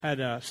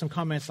Had some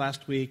comments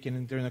last week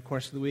and during the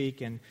course of the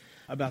week and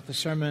about the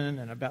sermon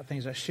and about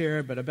things I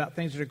shared, but about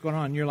things that are going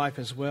on in your life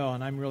as well.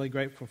 And I'm really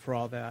grateful for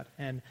all that,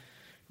 and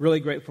really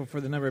grateful for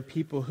the number of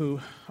people who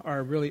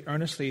are really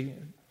earnestly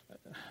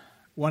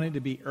wanting to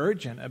be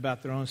urgent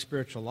about their own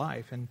spiritual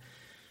life. And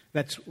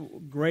that's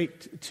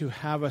great to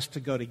have us to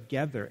go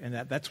together, and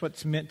that's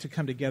what's meant to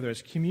come together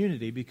as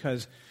community,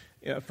 because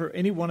for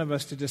any one of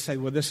us to just say,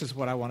 well, this is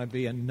what I want to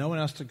be, and no one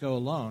else to go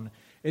alone,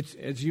 it's,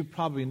 as you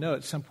probably know,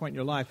 at some point in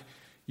your life,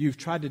 you've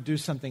tried to do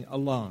something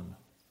alone.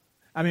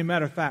 I mean,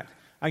 matter of fact,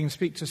 I can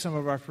speak to some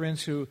of our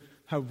friends who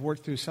have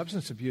worked through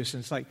substance abuse,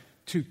 and it's like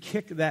to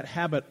kick that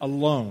habit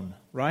alone,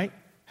 right?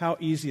 How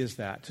easy is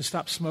that? To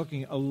stop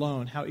smoking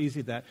alone, how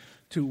easy is that?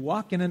 To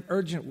walk in an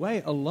urgent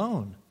way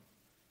alone,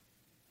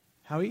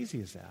 how easy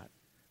is that?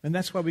 And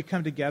that's why we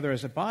come together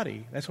as a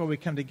body. That's why we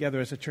come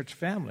together as a church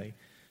family,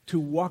 to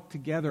walk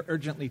together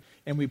urgently,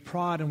 and we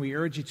prod and we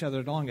urge each other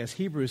along, as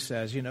Hebrews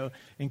says,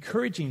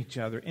 encouraging each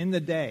other in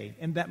the day,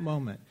 in that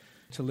moment,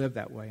 to live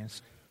that way. And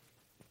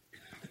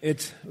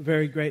it's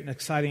very great and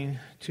exciting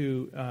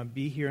to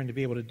be here and to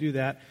be able to do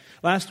that.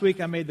 Last week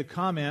I made the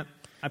comment,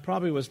 I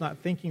probably was not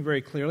thinking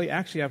very clearly.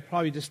 Actually, I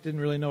probably just didn't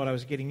really know what I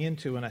was getting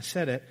into when I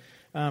said it.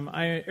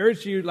 I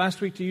urged you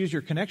last week to use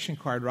your connection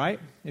card, right?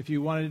 If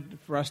you wanted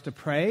for us to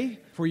pray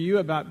for you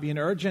about being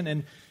urgent.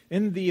 And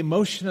in the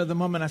emotion of the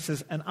moment, I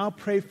says, and I'll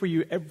pray for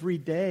you every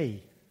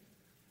day.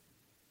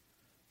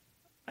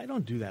 I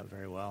don't do that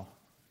very well.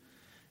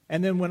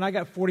 And then when I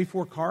got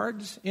 44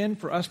 cards in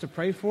for us to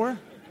pray for,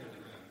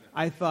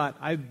 I thought,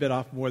 I've bit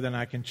off more than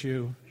I can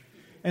chew.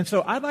 And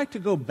so I'd like to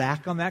go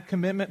back on that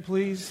commitment,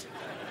 please.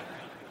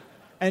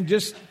 And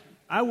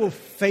I will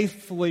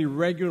faithfully,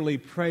 regularly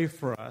pray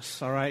for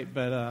us, all right?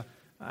 But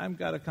I've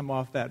got to come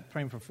off that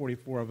praying for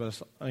 44 of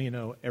us,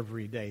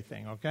 every day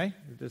thing, okay?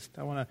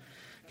 I want to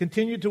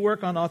continue to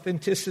work on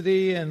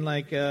authenticity and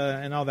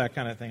and all that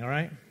kind of thing, all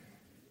right?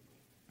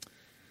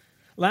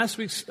 Last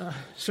week's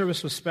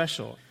service was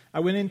special. I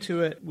went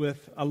into it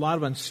with a lot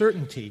of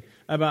uncertainty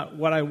about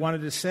what I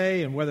wanted to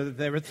say and whether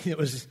everything that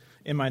was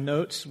in my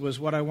notes was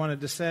what I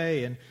wanted to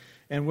say,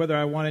 and whether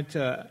I wanted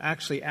to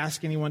actually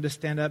ask anyone to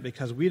stand up,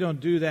 because we don't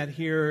do that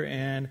here.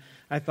 And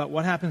I thought,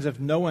 what happens if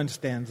no one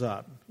stands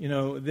up?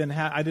 Then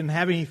I didn't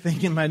have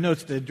anything in my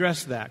notes to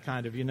address that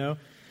kind of,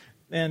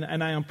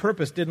 And I on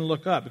purpose didn't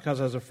look up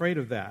because I was afraid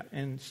of that.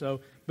 And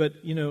so, but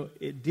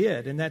it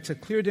did. And that's a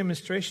clear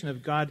demonstration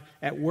of God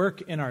at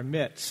work in our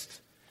midst,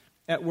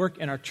 at work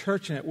in our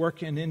church, and at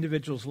work in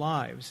individuals'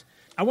 lives.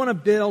 I want to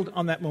build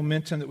on that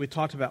momentum that we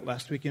talked about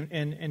last week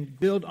and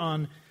build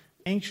on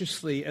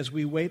anxiously as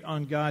we wait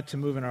on God to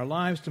move in our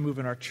lives, to move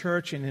in our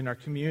church and in our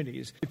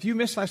communities. If you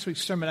missed last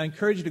week's sermon, I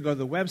encourage you to go to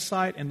the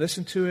website and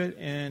listen to it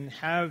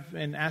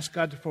and ask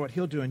God for what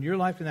He'll do in your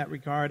life in that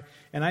regard.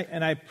 And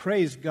I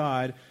praise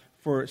God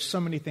for so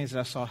many things that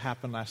I saw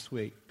happen last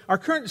week. Our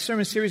current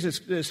sermon series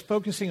is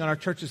focusing on our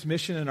church's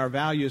mission and our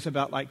values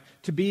about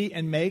to be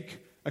and make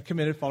a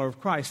committed follower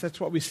of Christ. That's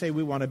what we say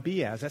we want to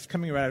be as. That's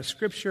coming right out of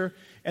Scripture.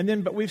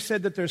 But we've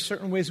said that there's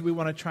certain ways we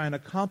want to try and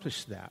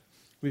accomplish that.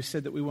 We've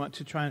said that we want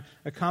to try and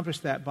accomplish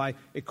that by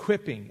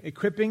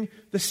equipping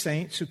the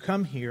saints who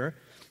come here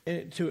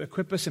to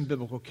equip us in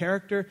biblical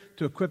character,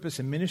 to equip us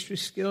in ministry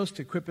skills,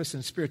 to equip us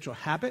in spiritual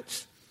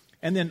habits,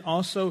 and then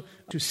also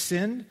to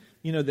send,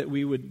 that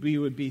we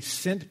would be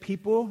sent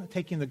people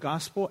taking the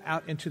gospel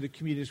out into the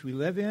communities we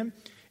live in,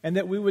 and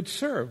that we would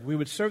serve. We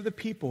would serve the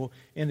people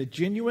in a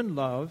genuine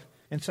love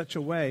in such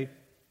a way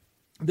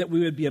that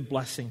we would be a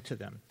blessing to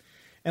them.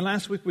 And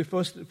last week we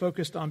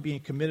focused on being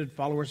committed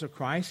followers of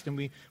Christ, and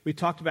we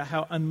talked about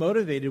how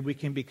unmotivated we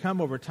can become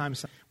over time.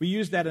 So we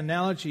used that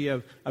analogy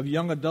of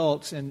young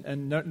adults,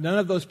 and none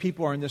of those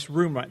people are in this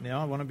room right now.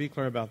 I want to be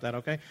clear about that,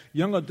 okay?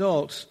 Young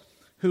adults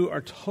who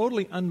are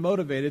totally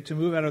unmotivated to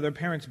move out of their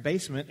parents'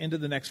 basement into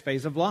the next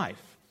phase of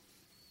life.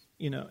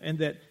 And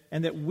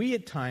that we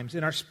at times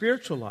in our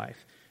spiritual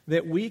life,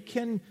 that we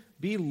can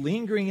be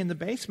lingering in the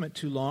basement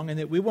too long, and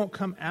that we won't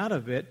come out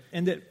of it,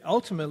 and that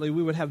ultimately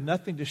we would have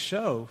nothing to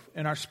show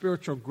in our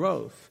spiritual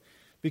growth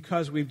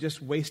because we've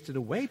just wasted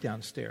away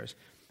downstairs.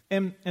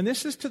 And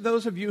this is to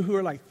those of you who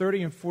are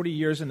 30 and 40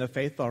 years in the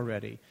faith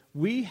already.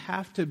 We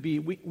have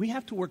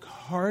to work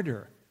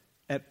harder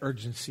at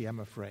urgency, I'm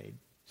afraid,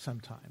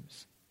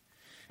 sometimes.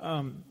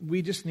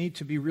 We just need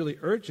to be really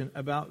urgent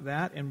about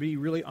that and be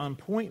really on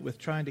point with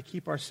trying to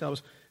keep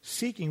ourselves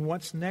seeking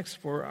what's next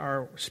for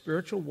our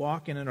spiritual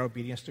walk and in our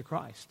obedience to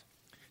Christ.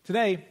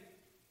 Today,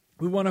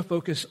 we want to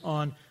focus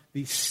on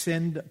the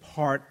send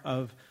part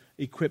of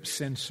Equip,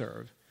 Send,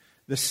 Serve.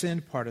 The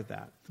send part of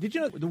that. Did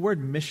you know the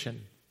word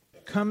mission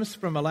comes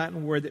from a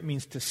Latin word that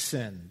means to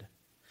send?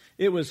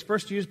 It was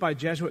first used by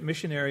Jesuit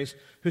missionaries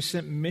who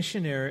sent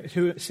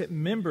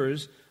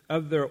members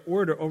of their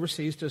order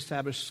overseas to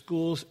establish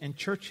schools and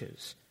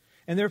churches.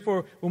 And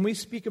therefore, when we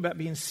speak about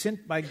being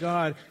sent by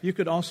God, you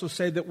could also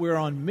say that we're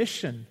on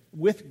mission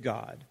with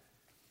God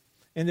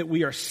and that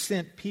we are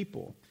sent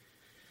people.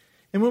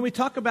 And when we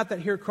talk about that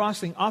here at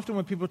Crossing, often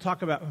when people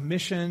talk about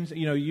missions,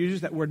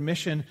 use that word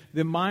mission,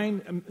 the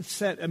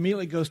mindset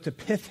immediately goes to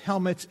pith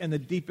helmets in the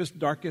deepest,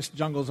 darkest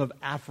jungles of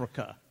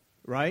Africa,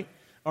 right?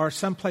 Or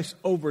someplace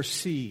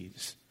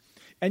overseas.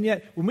 And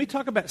yet, when we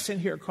talk about sin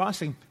here at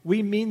Crossing,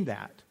 we mean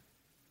that.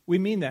 We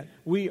mean that.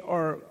 We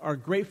are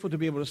grateful to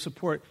be able to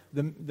support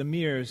the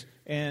Mears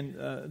and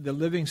the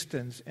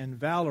Livingstons and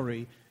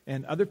Valerie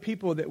and other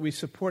people that we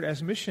support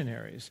as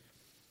missionaries.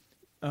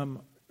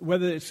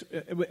 Whether it's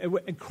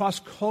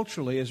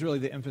cross-culturally is really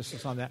the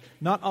emphasis on that.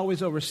 Not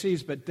always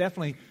overseas, but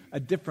definitely a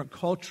different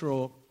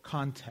cultural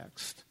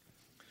context.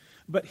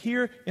 But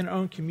here in our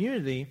own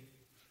community,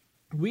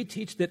 we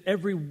teach that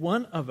every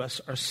one of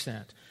us are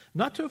sent,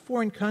 not to a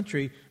foreign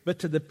country, but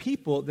to the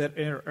people that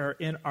are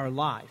in our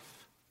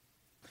life.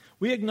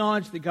 We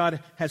acknowledge that God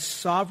has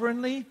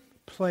sovereignly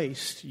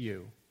placed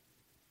you.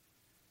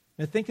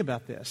 Now think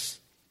about this.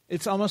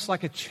 It's almost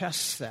like a chess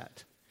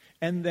set.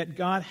 And that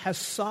God has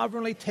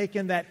sovereignly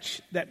taken that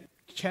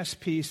chess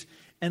piece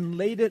and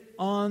laid it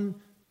on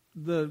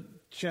the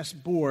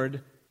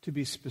chessboard to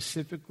be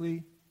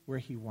specifically where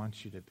He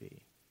wants you to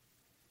be.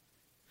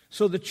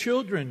 So the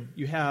children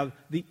you have,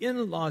 the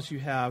in-laws you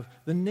have,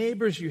 the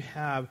neighbors you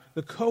have,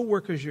 the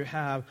co-workers you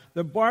have,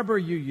 the barber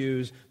you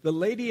use, the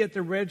lady at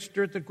the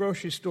register at the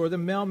grocery store, the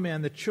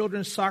mailman, the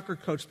children's soccer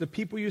coach, the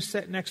people you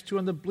sit next to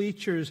on the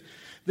bleachers,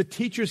 the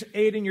teacher's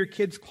aide in your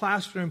kid's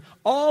classroom,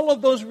 all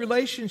of those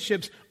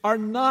relationships are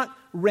not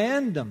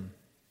random,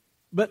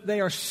 but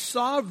they are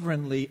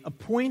sovereignly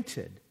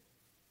appointed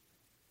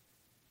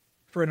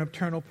for an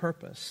eternal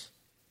purpose.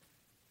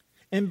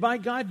 And by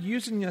God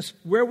using us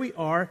where we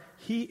are,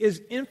 He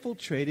is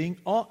infiltrating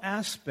all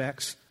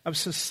aspects of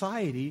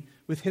society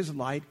with His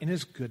light and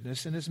His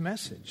goodness and His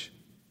message.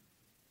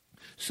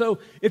 So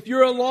if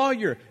you're a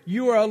lawyer,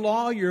 you are a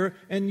lawyer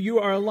and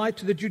you are a light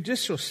to the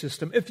judicial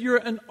system. If you're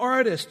an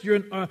artist,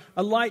 you're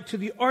a light to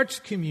the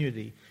arts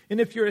community. And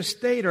if you're a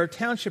state or a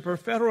township or a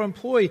federal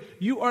employee,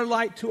 you are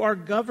light to our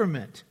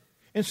government.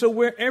 And so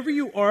wherever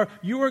you are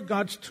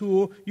God's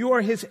tool. You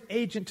are His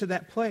agent to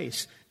that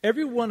place.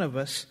 Every one of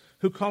us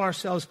who call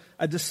ourselves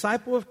a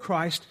disciple of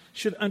Christ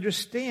should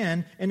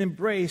understand and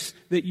embrace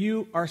that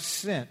you are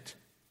sent,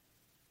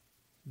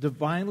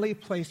 divinely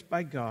placed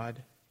by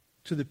God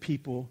to the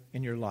people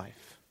in your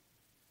life.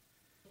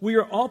 We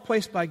are all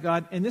placed by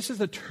God, and this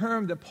is a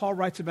term that Paul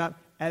writes about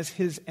as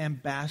His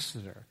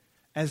ambassador,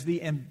 as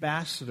the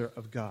ambassador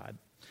of God.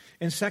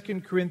 In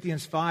 2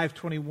 Corinthians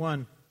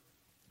 5:21,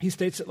 he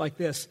states it like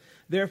this: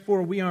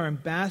 "Therefore we are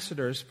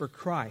ambassadors for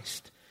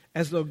Christ,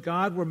 as though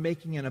God were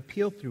making an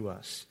appeal through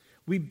us.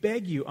 We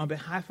beg you on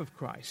behalf of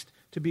Christ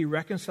to be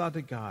reconciled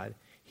to God.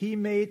 He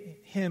made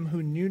Him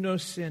who knew no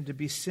sin to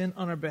be sin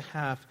on our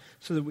behalf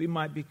so that we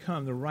might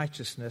become the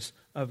righteousness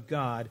of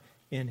God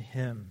in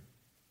Him."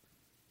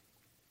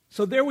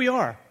 So there we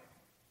are.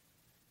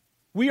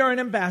 We are an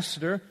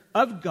ambassador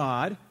of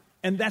God,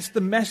 and that's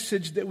the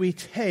message that we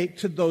take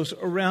to those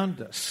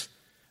around us,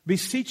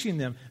 beseeching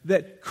them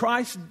that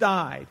Christ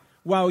died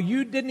while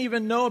you didn't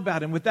even know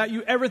about Him, without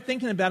you ever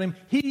thinking about Him.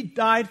 He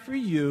died for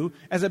you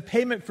as a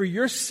payment for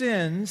your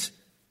sins,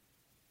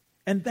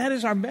 and that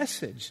is our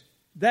message.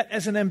 That,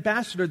 as an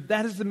ambassador,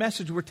 that is the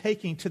message we're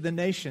taking to the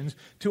nations,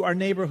 to our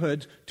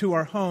neighborhoods, to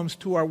our homes,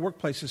 to our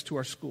workplaces, to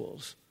our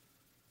schools.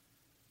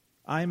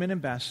 I am an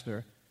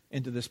ambassador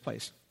into this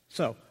place.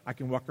 So I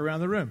can walk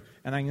around the room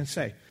and I can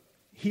say,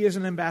 he is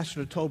an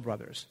ambassador to Toll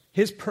Brothers.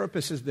 His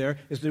purpose is to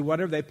do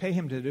whatever they pay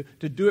him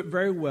to do it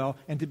very well,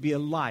 and to be a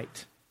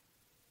light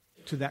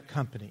to that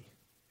company.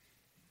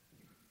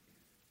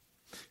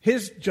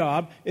 His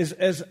job is,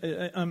 as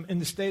in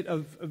the state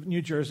of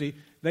New Jersey,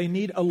 they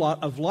need a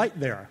lot of light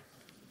there.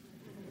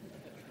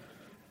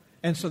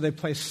 And so they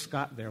place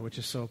Scott there, which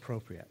is so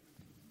appropriate.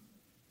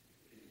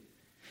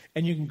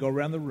 And you can go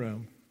around the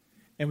room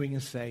and we can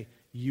say,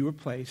 you were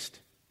placed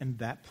in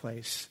that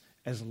place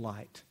as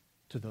light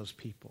to those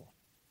people.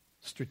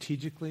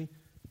 Strategically,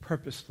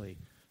 purposely,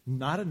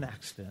 not an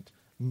accident,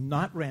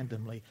 not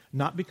randomly,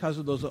 not because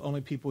of those are the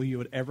only people you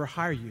would ever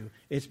hire you.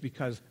 It's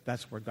because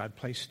that's where God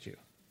placed you.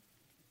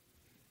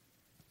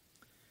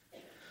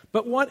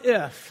 But what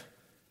if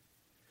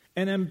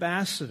an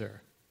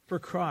ambassador for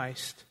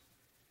Christ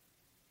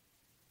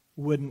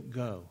wouldn't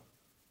go?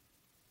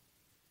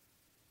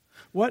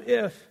 What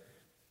if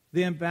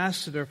the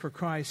ambassador for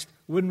Christ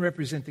wouldn't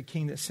represent the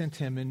king that sent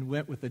him and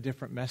went with a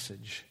different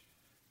message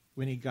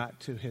when he got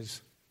to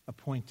his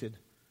appointed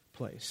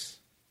place?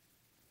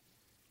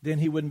 Then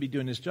he wouldn't be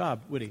doing his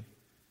job, would he?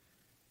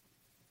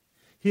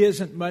 He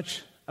isn't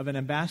much of an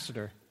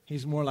ambassador.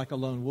 He's more like a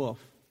lone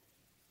wolf.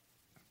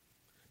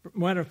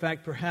 Matter of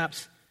fact,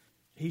 perhaps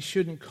he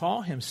shouldn't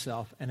call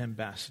himself an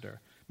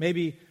ambassador.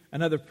 Maybe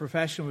another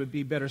profession would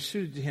be better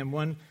suited to him.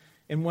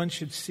 One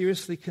should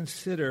seriously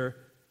consider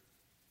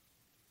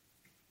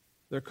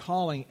their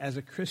calling as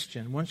a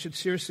Christian. One should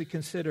seriously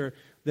consider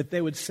that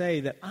they would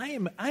say that I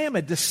am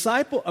a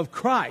disciple of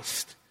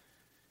Christ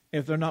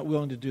if they're not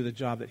willing to do the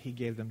job that he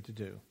gave them to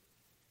do.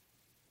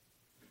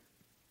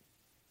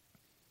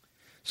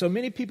 So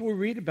many people we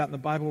read about in the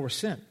Bible were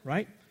sent,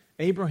 right?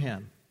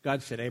 Abraham,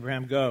 God said,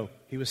 Abraham, go.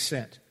 He was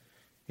sent.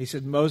 He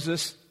said,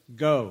 Moses,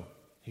 go.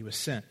 He was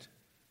sent.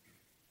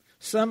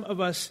 Some of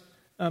us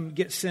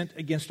get sent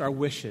against our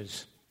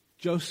wishes.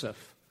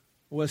 Joseph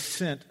was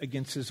sent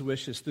against his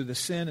wishes. Through the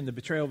sin and the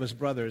betrayal of his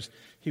brothers,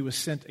 he was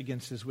sent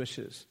against his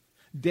wishes.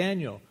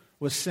 Daniel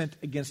was sent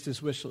against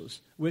his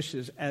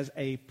wishes as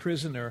a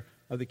prisoner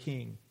of the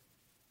king.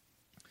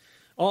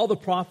 All the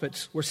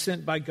prophets were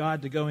sent by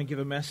God to go and give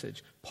a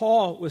message.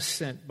 Paul was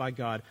sent by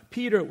God.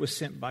 Peter was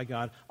sent by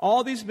God.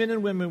 All these men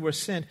and women were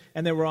sent,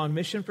 and they were on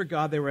mission for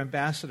God. They were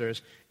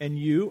ambassadors. And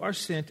you are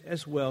sent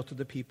as well to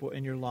the people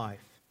in your life.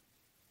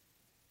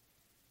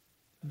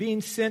 Being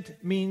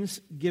sent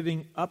means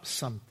giving up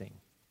something.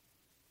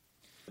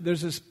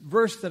 There's this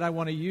verse that I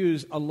want to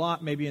use a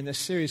lot maybe in this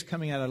series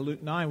coming out of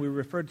Luke 9. We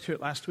referred to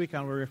it last week,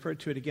 and we referred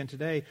to it again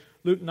today.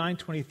 Luke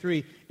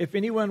 9:23. If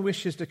anyone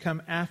wishes to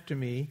come after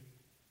me,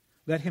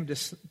 let him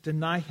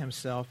deny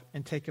himself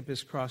and take up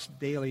his cross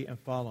daily and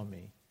follow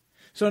me.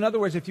 So in other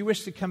words, if you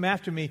wish to come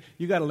after me,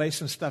 you got to lay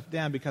some stuff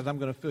down because I'm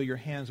going to fill your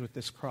hands with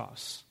this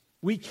cross.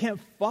 We can't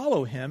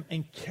follow him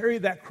and carry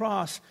that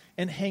cross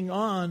and hang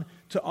on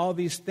to all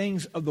these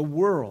things of the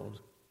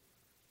world.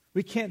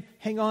 We can't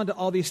hang on to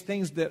all these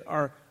things that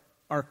are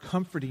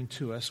comforting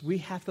to us. We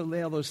have to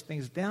lay all those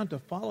things down to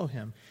follow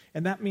him.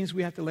 And that means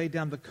we have to lay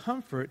down the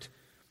comfort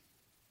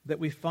that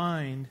we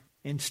find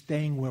in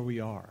staying where we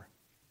are.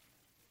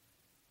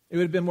 It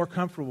would have been more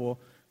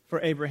comfortable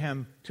for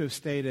Abraham to have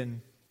stayed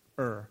in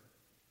Ur.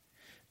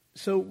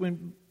 So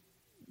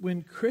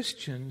when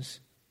Christians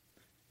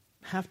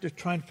have to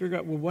try and figure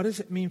out, well, what does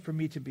it mean for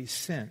me to be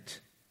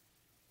sent?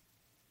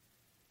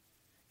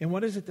 And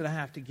what is it that I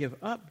have to give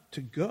up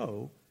to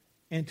go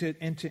and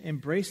to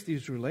embrace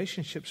these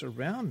relationships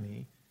around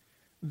me?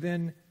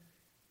 Then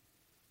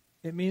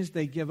it means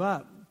they give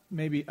up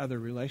maybe other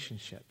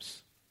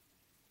relationships.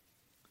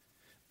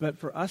 But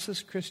for us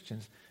as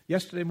Christians,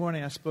 yesterday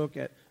morning I spoke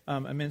at a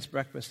men's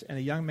breakfast, and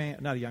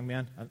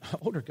an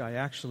older guy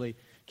actually,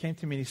 came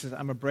to me and he says,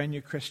 I'm a brand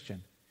new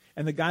Christian.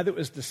 And the guy that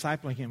was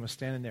discipling him was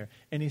standing there,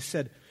 and he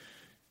said,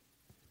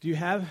 do you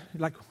have,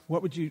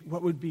 what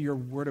would be your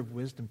word of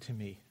wisdom to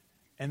me?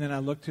 And then I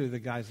looked to the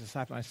guy's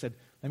disciple, and I said,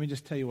 let me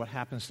just tell you what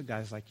happens to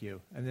guys like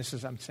you. And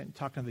I'm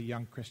talking to the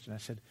young Christian. I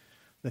said,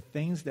 the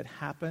things that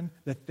happen,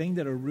 the thing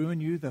that will ruin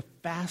you the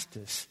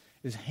fastest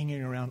is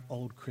hanging around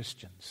old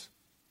Christians.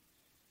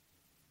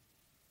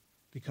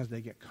 Because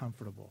they get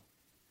comfortable,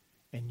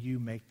 and you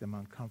make them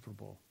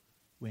uncomfortable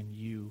when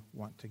you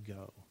want to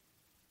go.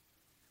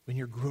 When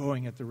you're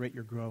growing at the rate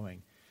you're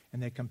growing,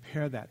 and they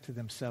compare that to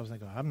themselves, and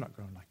they go, I'm not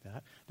growing like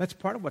that. That's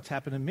part of what's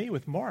happened to me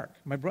with Mark,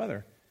 my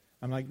brother.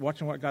 I'm like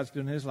watching what God's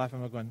doing in his life,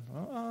 and I'm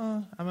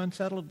going, I'm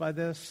unsettled by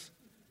this.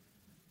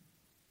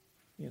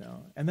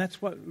 And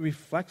that's what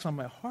reflects on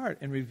my heart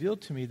and revealed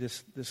to me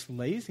this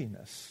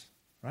laziness,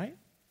 right?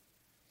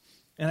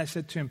 And I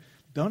said to him,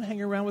 don't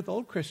hang around with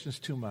old Christians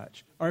too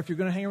much. Or if you're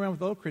going to hang around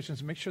with old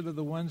Christians, make sure they're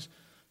the ones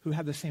who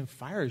have the same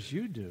fire as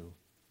you do.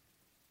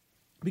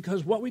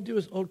 Because what we do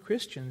as old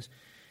Christians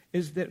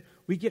is that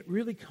we get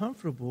really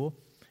comfortable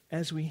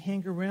as we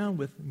hang around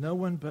with no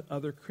one but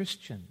other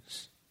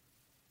Christians.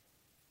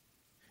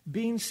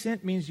 Being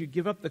sent means you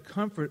give up the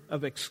comfort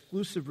of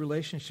exclusive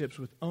relationships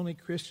with only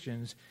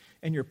Christians,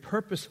 and you're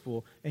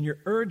purposeful and you're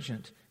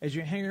urgent as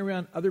you hang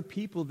around other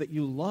people that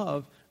you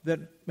love that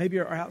maybe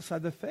are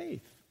outside the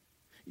faith.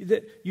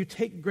 That you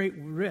take great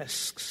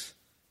risks.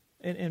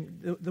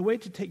 And the way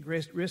to take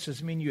great risks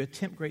is you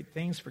attempt great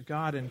things for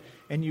God,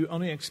 and you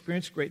only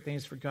experience great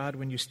things for God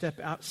when you step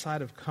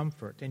outside of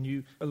comfort and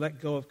you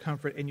let go of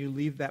comfort and you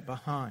leave that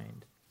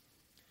behind.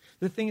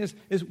 The thing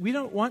is we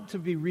don't want to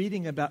be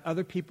reading about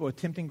other people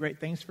attempting great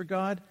things for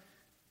God.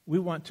 We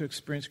want to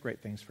experience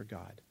great things for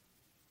God.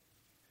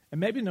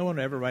 And maybe no one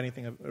will ever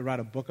write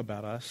a book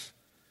about us,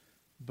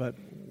 but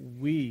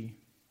we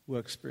will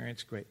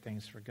experience great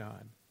things for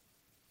God.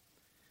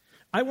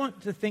 I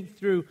want to think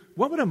through,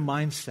 what would a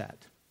mindset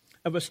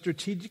of a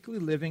strategically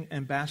living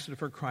ambassador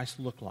for Christ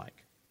look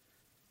like?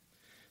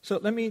 So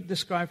let me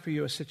describe for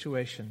you a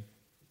situation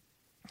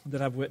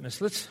that I've witnessed.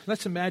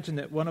 Let's imagine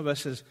that one of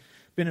us has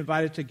been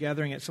invited to a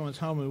gathering at someone's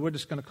home, and we're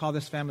just going to call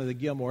this family the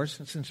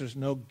Gilmores, since there's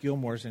no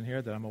Gilmores in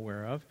here that I'm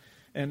aware of.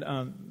 And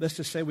let's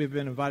just say we've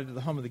been invited to the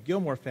home of the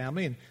Gilmore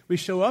family, and we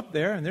show up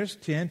there, and there's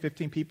 10,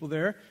 15 people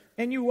there,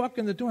 and you walk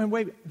in the door, and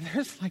wait,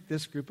 there's like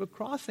this group of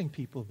crossing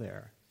people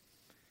there.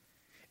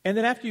 And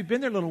then after you've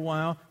been there a little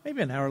while,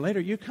 maybe an hour later,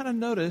 you kind of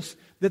notice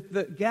that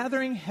the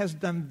gathering has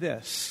done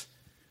this.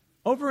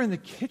 Over in the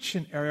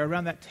kitchen area,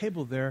 around that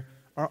table there,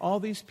 are all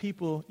these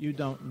people you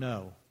don't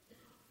know.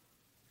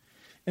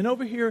 And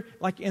over here,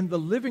 like in the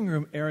living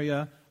room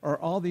area, are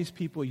all these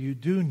people you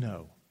do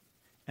know,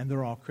 and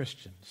they're all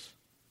Christians.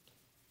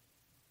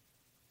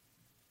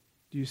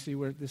 Do you see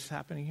where this is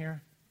happening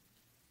here?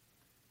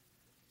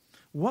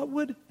 What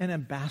would an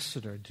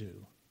ambassador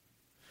do?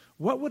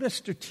 What would a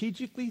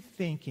strategically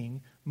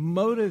thinking,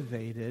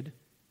 motivated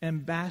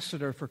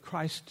ambassador for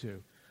Christ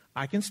do?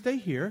 I can stay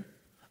here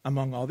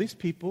among all these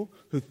people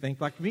who think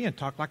like me and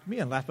talk like me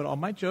and laugh at all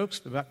my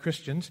jokes about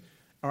Christians,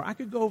 Or I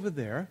could go over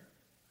there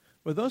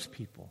with those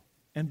people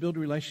and build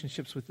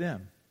relationships with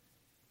them.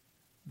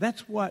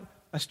 That's what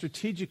a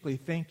strategically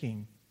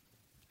thinking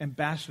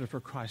ambassador for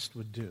Christ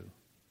would do.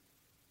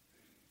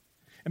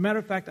 As a matter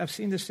of fact, I've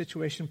seen this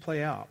situation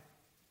play out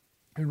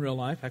in real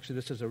life. Actually,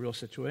 this is a real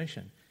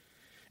situation.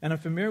 And I'm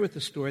familiar with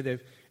the story.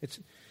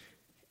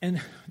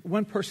 And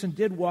one person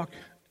did walk,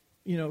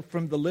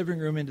 from the living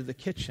room into the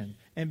kitchen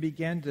and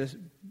began to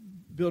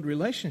build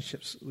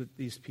relationships with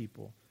these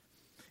people.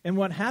 And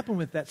what happened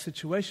with that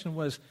situation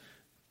was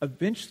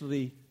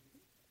eventually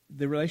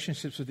the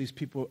relationships with these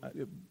people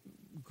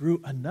grew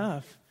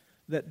enough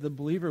that the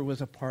believer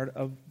was a part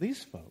of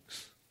these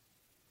folks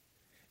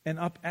and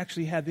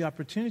actually had the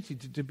opportunity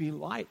to be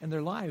light in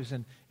their lives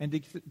and to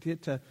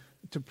get to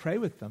pray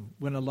with them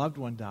when a loved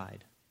one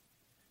died,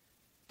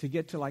 to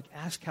get to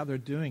ask how they're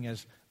doing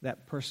as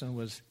that person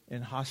was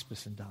in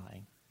hospice and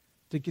dying,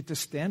 to get to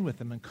stand with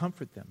them and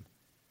comfort them,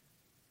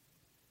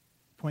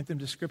 point them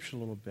to Scripture a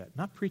little bit.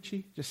 Not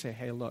preachy, just say,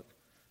 hey, look,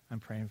 I'm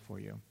praying for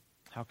you.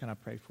 How can I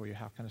pray for you?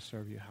 How can I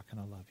serve you? How can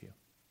I love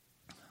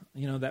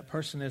you? That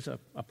person is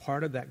a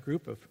part of that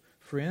group of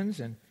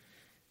friends, and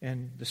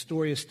the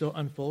story is still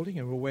unfolding,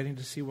 and we're waiting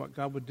to see what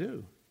God would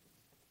do.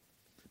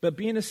 But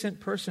being a sent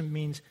person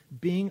means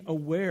being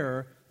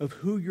aware of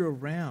who you're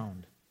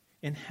around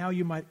and how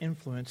you might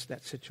influence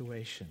that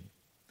situation.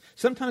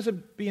 Sometimes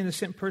being a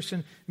sent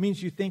person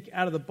means you think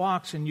out of the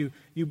box and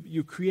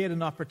you create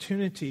an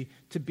opportunity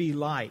to be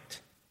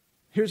light.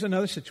 Here's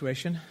another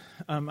situation.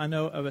 I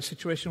know of a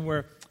situation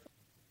where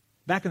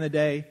back in the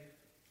day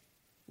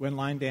when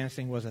line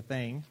dancing was a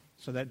thing,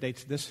 so that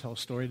dates this whole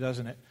story,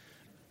 doesn't it?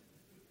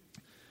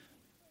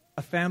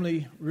 A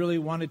family really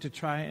wanted to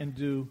try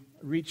and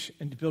reach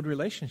and build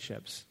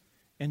relationships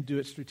and do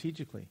it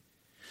strategically.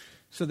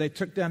 So they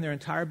took down their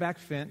entire back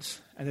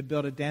fence and they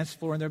built a dance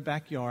floor in their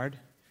backyard,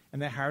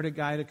 and they hired a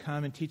guy to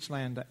come and teach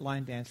line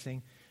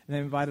dancing, and they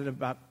invited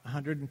about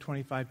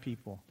 125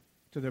 people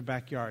to their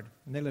backyard.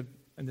 And they lived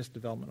in this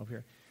development over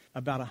here.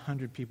 About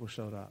 100 people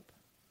showed up.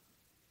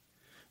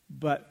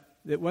 But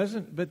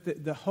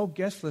the whole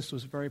guest list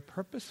was very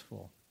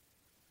purposeful,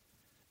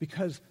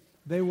 because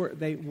they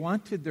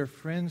wanted their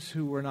friends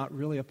who were not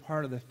really a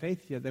part of the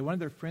faith yet. They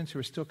wanted their friends who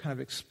were still kind of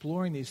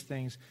exploring these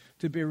things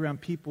to be around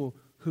people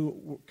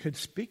who could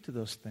speak to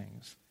those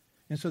things.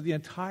 And so the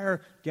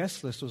entire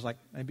guest list was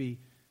maybe,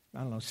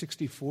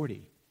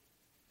 60-40.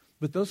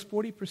 But those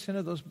 40%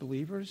 of those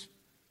believers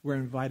were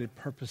invited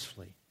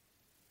purposefully.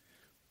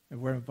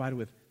 And were invited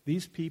with,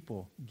 these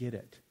people get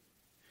it.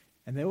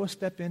 And they will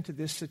step into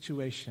this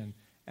situation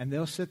and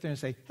they'll sit there and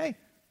say, hey,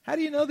 how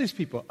do you know these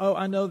people? Oh,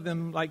 I know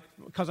them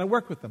because I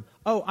work with them.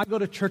 Oh, I go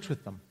to church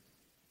with them.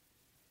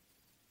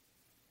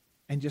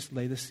 And just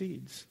lay the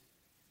seeds.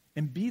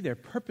 And be there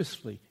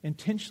purposefully,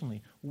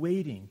 intentionally,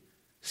 waiting,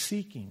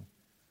 seeking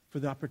for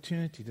the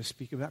opportunity to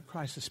speak about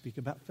Christ, to speak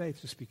about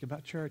faith, to speak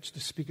about church, to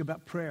speak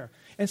about prayer.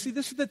 And see,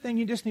 this is the thing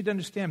you just need to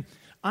understand.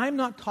 I'm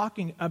not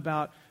talking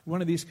about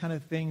one of these kind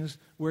of things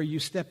where you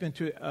step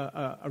into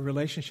a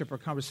relationship or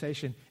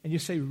conversation and you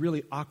say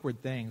really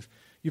awkward things.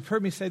 You've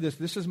heard me say this.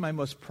 This is my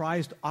most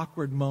prized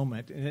awkward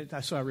moment, and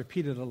so I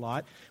repeat it a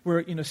lot.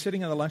 We're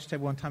sitting on the lunch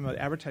table one time at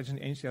an advertising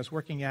agency I was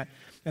working at,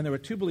 and there were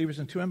 2 believers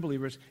and 2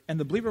 unbelievers, and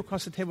the believer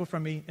across the table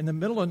from me, in the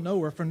middle of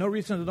nowhere, for no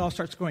reason at all,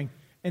 starts going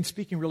and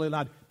speaking really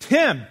loud,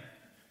 Tim,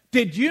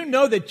 did you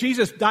know that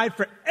Jesus died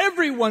for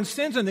everyone's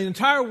sins in the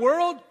entire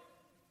world?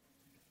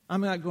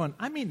 I'm not going,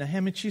 I'm eating a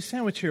ham and cheese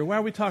sandwich here. Why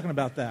are we talking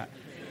about that?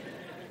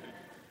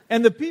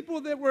 And the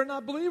people that were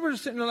not believers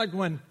are sitting there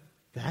going,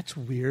 that's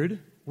weird.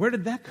 Where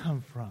did that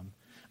come from?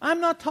 I'm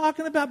not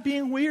talking about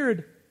being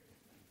weird.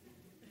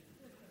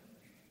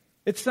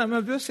 It's some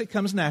of this, it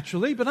comes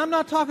naturally, but I'm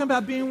not talking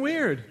about being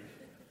weird.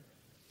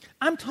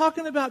 I'm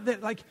talking about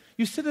that,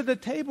 you sit at a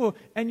table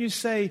and you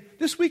say,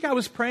 this week I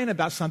was praying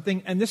about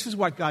something and this is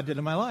what God did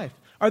in my life.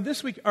 Or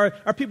this week, are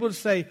people to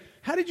say,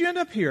 how did you end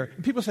up here?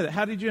 And people say,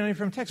 how did you end up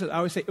from Texas? I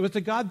always say, it was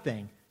a God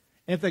thing.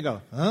 And if they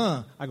go,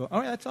 I go, all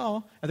right, that's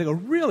all. And they go,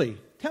 really?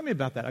 Tell me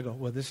about that. I go,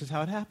 well, this is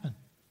how it happened.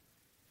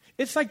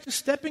 It's like just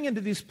stepping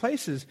into these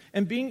places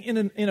and being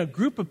in a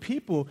group of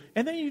people,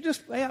 and then you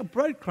just lay out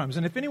breadcrumbs.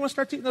 And if anyone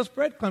starts eating those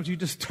breadcrumbs, you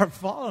just start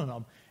following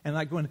them.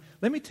 And going,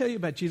 let me tell you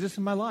about Jesus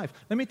in my life.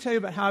 Let me tell you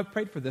about how I've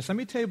prayed for this. Let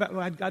me tell you about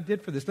what God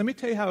did for this. Let me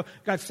tell you how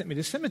God sent me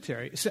to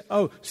seminary.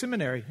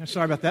 Seminary.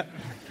 Sorry about that.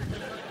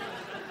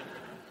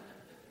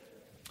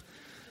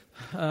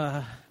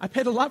 I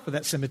paid a lot for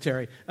that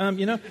cemetery.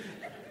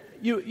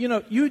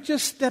 You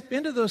just step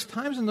into those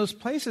times and those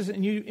places,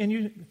 and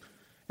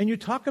you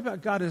talk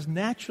about God as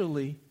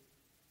naturally.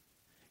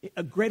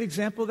 A great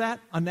example of that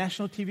on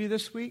national TV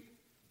this week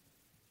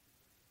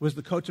was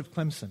the coach of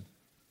Clemson.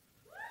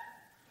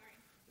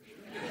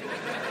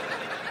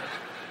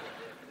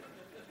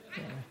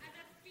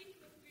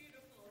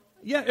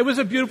 Yeah, it was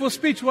a beautiful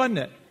speech, wasn't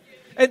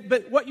it?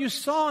 But what you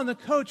saw in the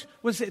coach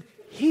was that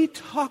he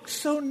talked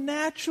so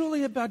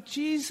naturally about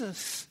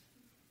Jesus.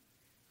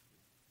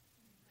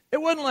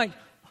 It wasn't like,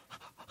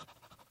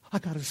 I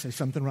got to say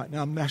something right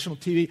now on national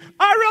TV.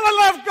 I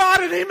really love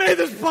God and He made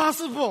this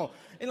possible.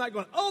 and like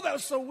going, oh, that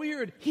was so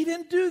weird. He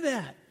didn't do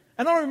that.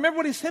 I don't remember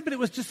what he said, but it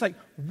was just like,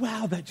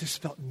 wow, that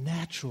just felt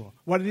natural.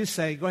 What did he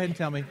say? Go ahead and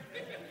tell me. He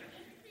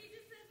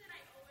just said that I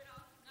owe it all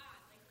to God.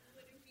 Like, he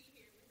wouldn't be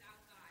here without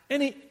God.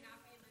 And I would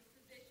not be in this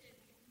position.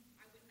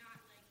 I would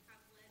not, have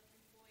led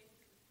these boys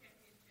to this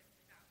championship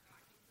without God.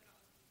 He put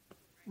all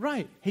this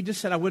right. He just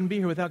said, I wouldn't be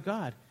here without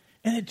God.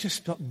 And it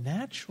just felt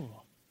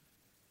natural.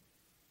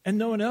 And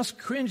no one else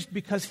cringed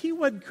because he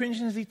wasn't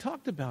cringing as he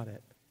talked about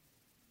it.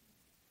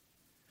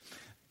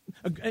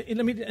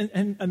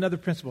 And another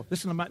principle. This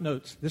is in my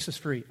notes. This is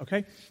free,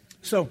 okay?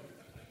 So,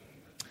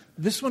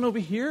 this one over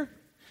here,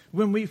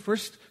 when we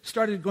first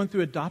started going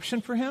through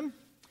adoption for him,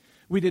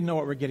 we didn't know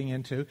what we're getting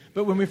into,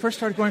 but when we first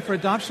started going for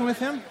adoption with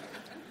him,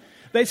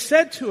 they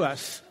said,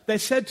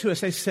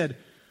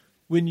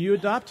 when you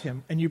adopt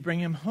him and you bring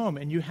him home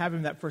and you have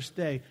him that first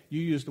day,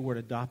 you use the word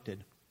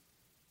adopted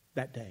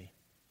that day.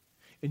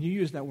 And you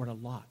use that word a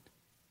lot.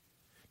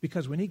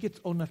 Because when he gets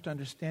old enough to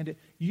understand it,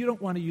 you don't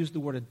want to use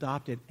the word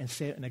adopted and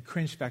say it in a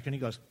cringe factor. And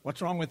he goes,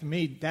 what's wrong with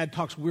me? Dad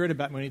talks weird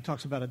about me when he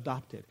talks about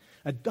adopted.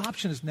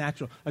 Adoption is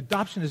natural.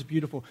 Adoption is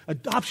beautiful.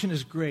 Adoption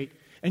is great.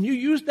 And you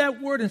use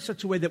that word in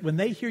such a way that when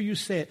they hear you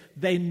say it,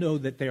 they know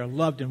that they are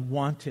loved and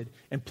wanted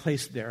and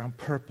placed there on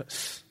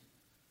purpose.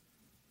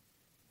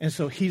 And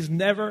so he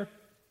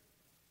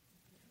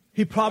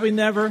probably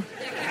never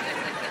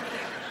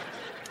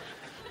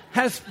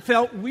has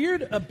felt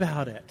weird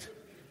about it.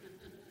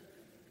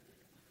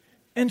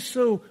 And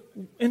so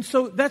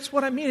that's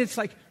what I mean. It's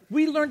like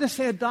we learned to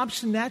say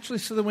adoption naturally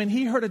so that when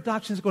he heard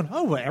adoption, he's going,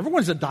 oh, well,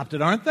 everyone's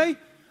adopted, aren't they?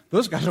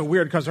 Those guys are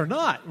weird because they're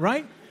not,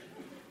 right?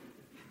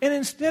 And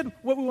instead,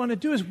 what we want to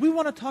do is we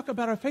want to talk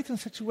about our faith in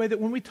such a way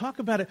that when we talk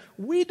about it,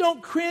 we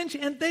don't cringe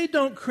and they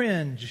don't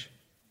cringe.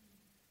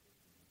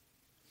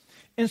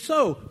 And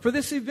so, for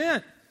this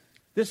event,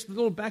 this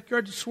little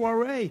backyard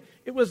soiree,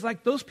 it was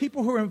like those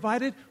people who were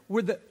invited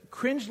were the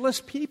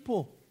cringeless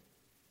people.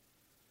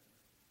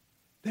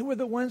 They were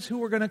the ones who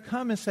were going to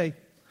come and say,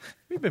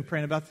 we've been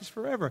praying about this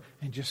forever,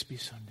 and just be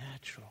so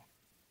natural.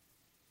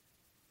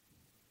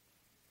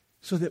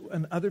 So that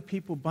when other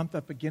people bumped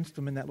up against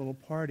them in that little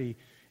party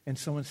and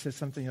someone said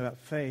something about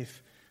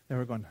faith, they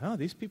were going, oh,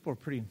 these people are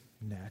pretty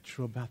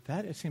natural about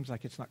that. It seems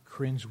like it's not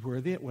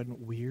cringeworthy. It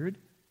wasn't weird,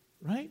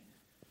 right?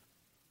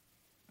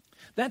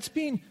 That's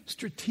being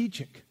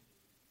strategic.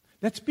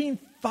 That's being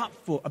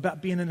thoughtful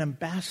about being an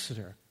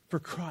ambassador for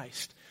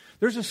Christ.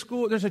 There's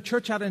a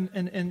church out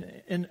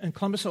in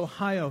Columbus,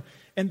 Ohio,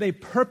 and they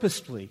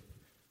purposely,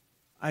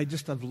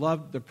 I've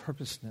loved their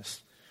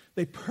purposeness.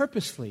 They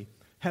purposely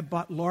have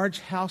bought large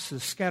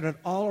houses scattered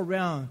all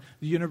around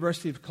the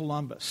University of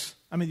Columbus.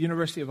 The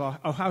University of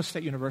Ohio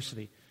State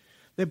University.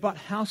 They bought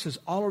houses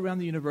all around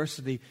the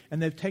university,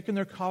 and they've taken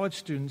their college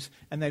students,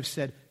 and they've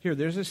said, here,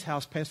 there's this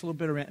house, pay us a little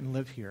bit of rent and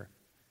live here.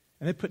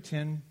 And they put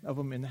 10 of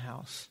them in the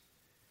house.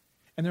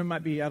 And there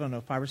might be,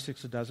 5 or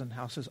 6 a dozen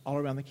houses all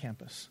around the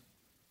campus.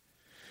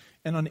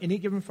 And on any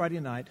given Friday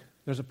night,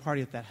 there's a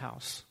party at that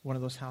house, one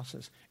of those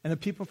houses. And the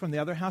people from the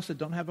other house that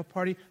don't have a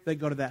party, they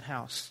go to that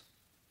house.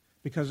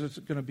 Because there's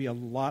going to be a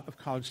lot of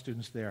college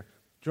students there.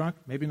 Drunk,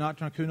 maybe not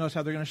drunk, who knows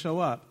how they're going to show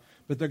up.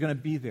 But they're going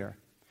to be there.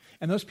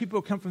 And those people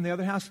who come from the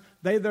other house,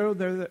 they know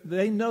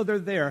they're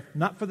there,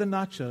 not for the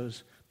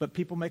nachos, but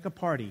people make a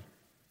party.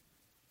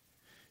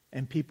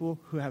 And people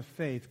who have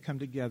faith come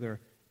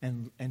together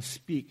and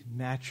speak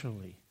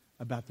naturally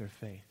about their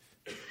faith.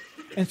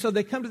 And so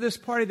they come to this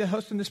party, they're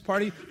hosting this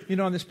party,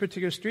 on this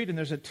particular street, and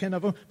there's 10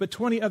 of them, but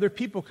 20 other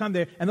people come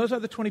there, and those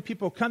other 20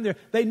 people come there.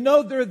 They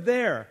know they're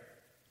there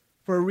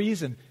for a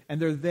reason,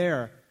 and they're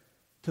there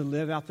to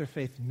live out their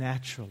faith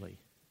naturally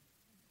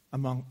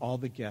among all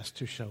the guests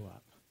who show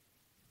up.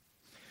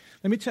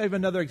 Let me tell you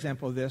another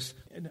example of this,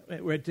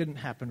 where it didn't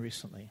happen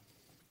recently.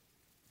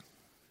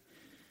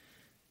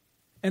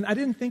 And I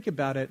didn't think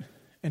about it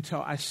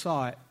until I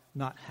saw it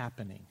not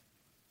happening.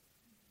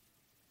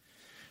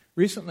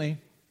 Recently,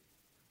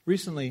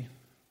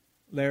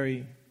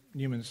 Larry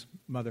Newman's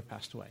mother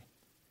passed away.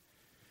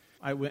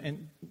 I went,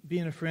 and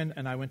being a friend,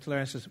 and I went to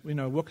Larry and says,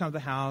 we'll come to the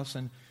house,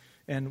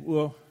 and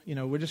we'll,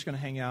 we're just going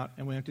to hang out,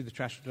 and we empty the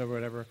trash or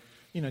whatever,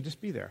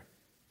 just be there.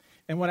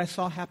 And what I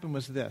saw happen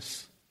was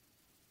this.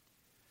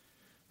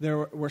 There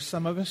were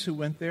some of us who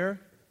went there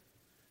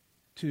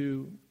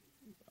to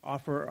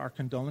offer our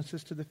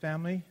condolences to the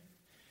family,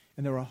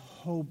 and there were a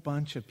whole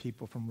bunch of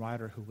people from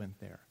Ryder who went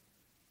there.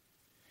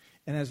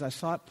 And as I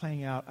saw it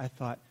playing out, I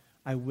thought,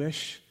 I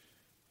wish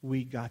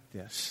we got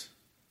this.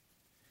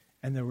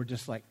 And there were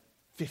just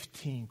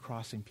 15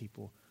 crossing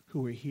people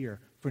who were here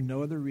for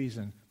no other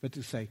reason but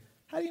to say,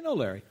 how do you know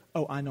Larry?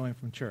 Oh, I know him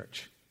from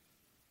church.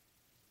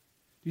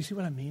 Do you see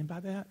what I mean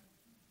by that?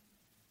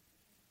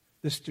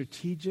 The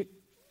strategic,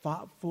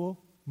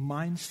 thoughtful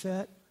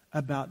mindset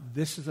about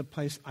this is a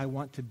place I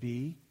want to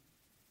be,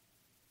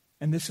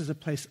 and this is a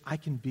place I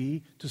can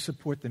be to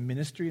support the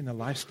ministry and the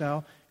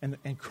lifestyle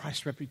and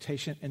Christ's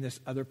reputation in this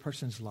other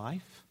person's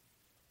life.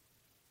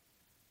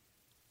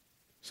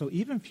 So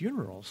even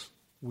funerals,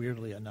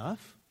 weirdly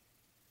enough,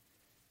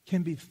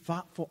 can be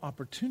thoughtful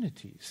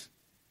opportunities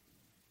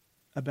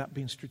about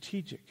being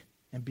strategic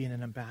and being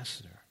an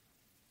ambassador.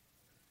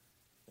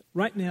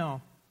 Right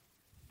now,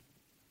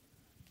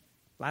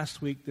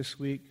 last week, this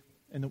week,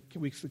 and the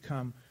weeks to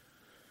come,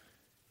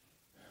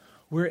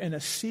 we're in a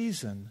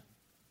season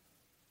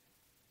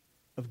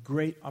of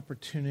great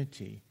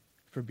opportunity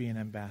for being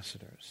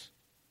ambassadors.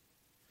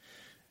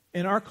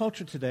 In our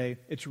culture today,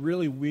 it's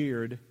really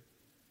weird,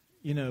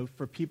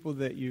 for people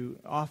that you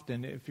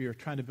often, if you're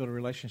trying to build a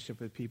relationship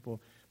with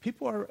people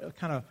are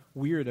kind of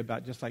weird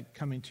about just like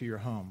coming to your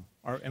home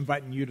or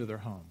inviting you to their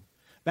home.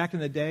 Back in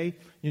the day,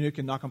 you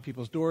can knock on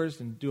people's doors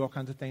and do all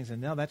kinds of things,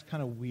 and now that's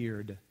kind of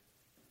weird.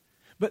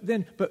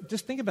 But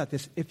just think about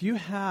this. If you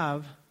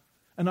have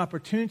an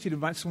opportunity to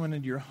invite someone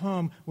into your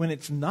home when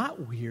it's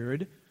not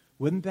weird,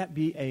 wouldn't that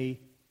be an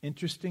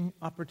interesting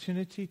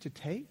opportunity to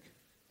take?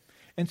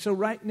 And so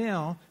right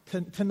now,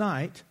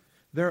 tonight,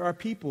 there are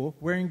people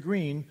wearing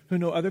green who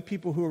know other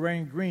people who are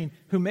wearing green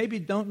who maybe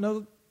don't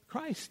know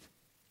Christ.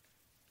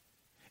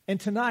 And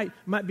tonight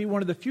might be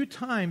one of the few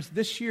times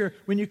this year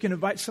when you can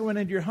invite someone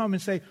into your home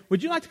and say,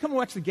 would you like to come and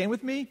watch the game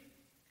with me?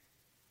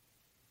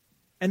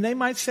 And they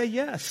might say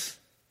yes.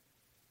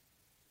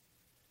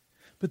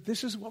 But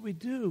this is what we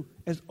do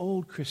as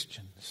old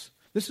Christians.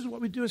 This is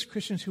what we do as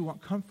Christians who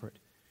want comfort.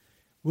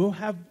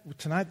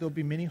 Tonight there'll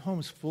be many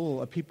homes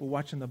full of people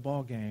watching the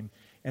ball game,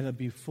 and it'll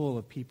be full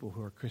of people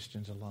who are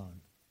Christians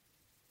alone,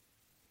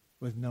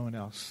 with no one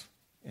else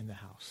in the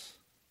house.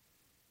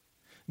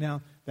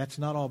 Now, that's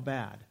not all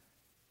bad.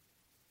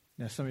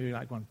 Now, some of you are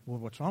like going, well,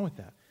 what's wrong with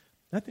that?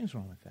 Nothing's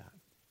wrong with that.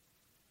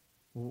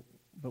 Well,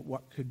 but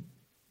what could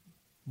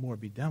more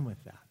be done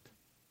with that?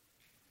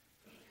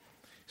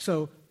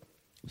 So,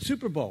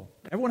 Super Bowl.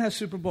 Everyone has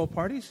Super Bowl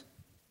parties.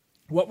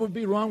 What would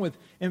be wrong with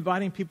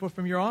inviting people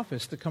from your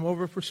office to come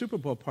over for Super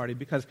Bowl party?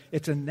 Because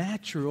it's a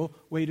natural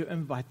way to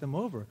invite them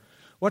over.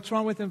 What's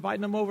wrong with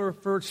inviting them over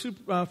for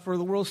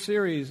the World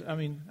Series? I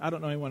mean, I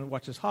don't know anyone who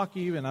watches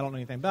hockey, and I don't know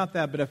anything about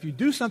that. But if you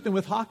do something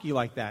with hockey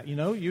like that,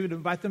 you'd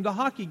invite them to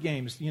hockey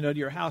games, to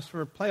your house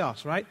for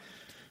playoffs, right?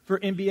 For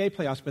NBA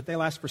playoffs, but they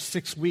last for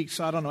 6 weeks,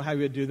 so I don't know how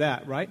you would do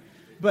that, right?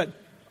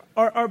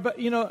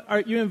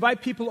 You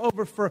invite people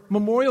over for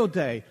Memorial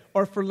Day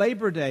or for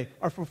Labor Day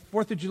or for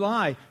 4th of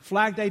July.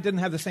 Flag Day didn't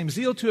have the same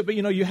zeal to it, but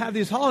you have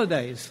these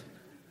holidays.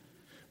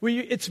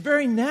 It's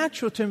very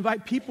natural to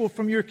invite people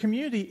from your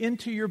community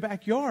into your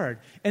backyard.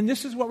 And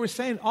this is what we're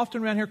saying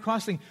often around here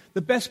Crossing.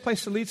 The best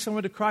place to lead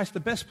someone to Christ, the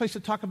best place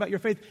to talk about your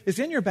faith is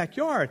in your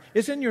backyard.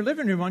 It's in your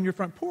living room on your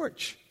front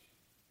porch.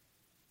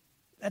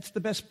 That's the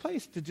best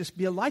place to just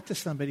be a light to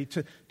somebody,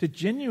 to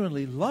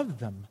genuinely love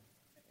them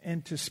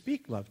and to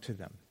speak love to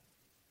them.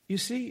 You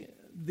see,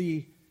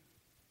 the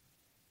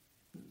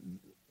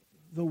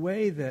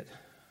way that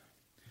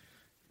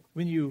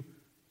when you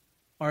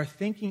are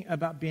thinking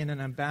about being an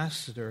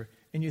ambassador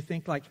and you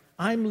think like,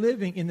 I'm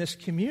living in this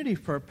community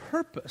for a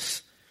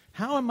purpose.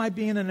 How am I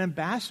being an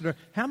ambassador?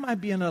 How am I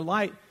being a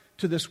light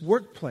to this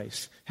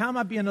workplace? How am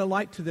I being a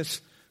light to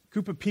this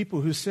group of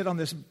people who sit on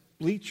this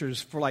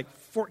bleachers for like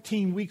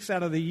 14 weeks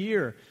out of the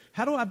year?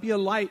 How do I be a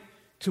light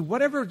to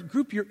whatever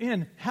group you're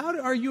in? How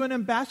are you an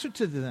ambassador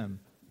to them?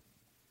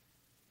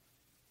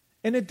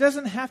 And it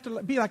doesn't have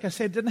to be, like I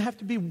said, it doesn't have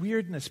to be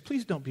weirdness.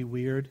 Please don't be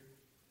weird.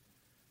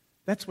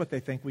 That's what they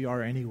think we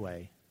are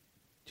anyway.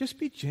 Just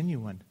be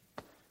genuine.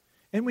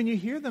 And when you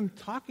hear them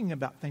talking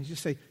about things,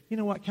 just say, you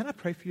know what, can I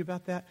pray for you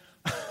about that?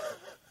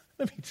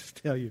 Let me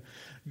just tell you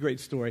a great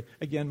story.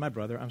 Again, my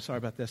brother, I'm sorry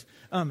about this.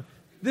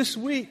 This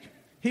week,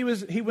 he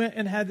went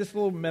and had this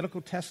little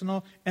medical test and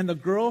all, and the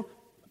girl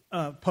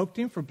poked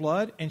him for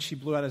blood, and she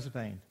blew out his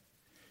vein.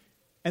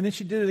 And then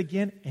she did it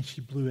again, and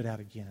she blew it out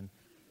again.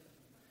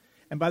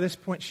 And by this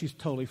point, she's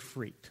totally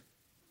freaked.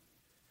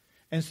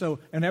 And so,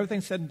 and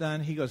everything's said and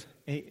done, he goes,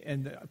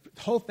 and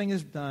the whole thing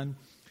is done,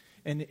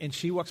 and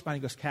she walks by and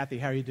he goes, Kathy,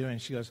 how are you doing?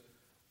 And she goes,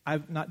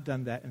 I've not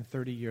done that in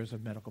 30 years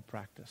of medical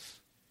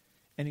practice.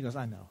 And he goes,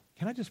 I know.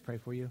 Can I just pray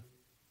for you?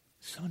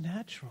 So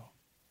natural.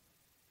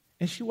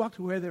 And she walked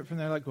away from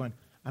there like going,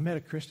 I met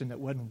a Christian that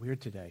wasn't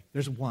weird today.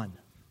 There's one.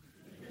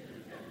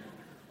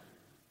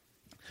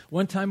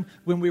 One time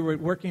when we were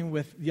working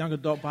with young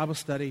adult Bible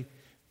study,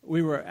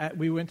 we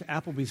went to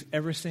Applebee's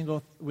every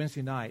single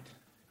Wednesday night.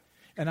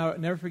 And I'll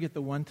never forget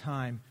the one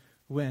time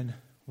when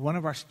one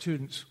of our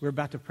students, we were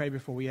about to pray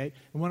before we ate,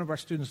 and one of our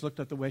students looked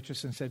at the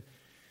waitress and said,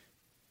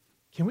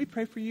 can we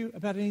pray for you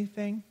about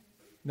anything?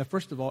 Now,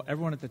 first of all,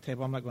 everyone at the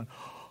table, I'm like going,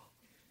 oh.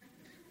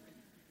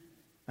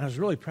 And I was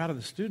really proud of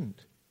the student.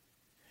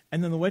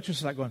 And then the waitress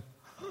was like going,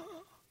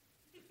 oh.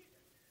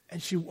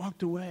 And she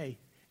walked away.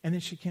 And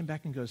then she came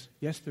back and goes,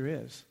 yes, there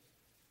is.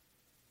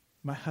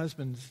 My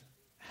husband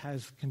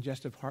has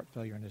congestive heart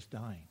failure and is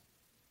dying.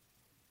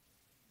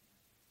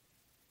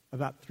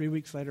 About 3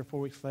 weeks later, 4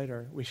 weeks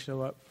later, we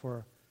show up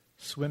for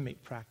swim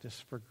meet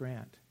practice for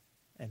Grant.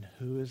 And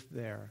who is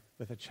there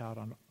with a child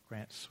on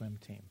Grant's swim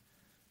team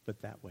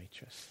but that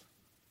waitress?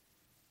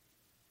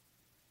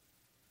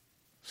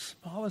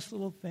 Smallest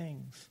little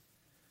things.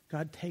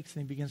 God takes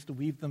and he begins to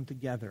weave them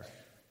together.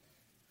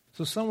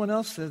 So someone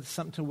else said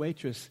something to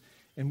waitress,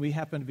 And we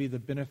happen to be the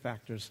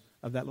benefactors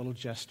of that little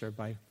gesture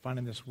by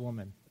finding this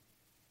woman.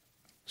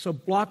 So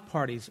block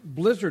parties,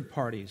 blizzard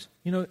parties.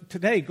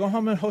 Today, go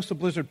home and host a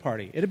blizzard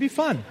party. It'd be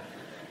fun.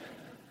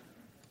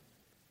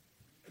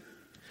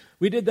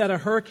 We did that at a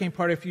hurricane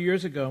party a few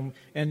years ago,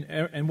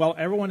 and while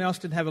everyone else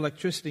didn't have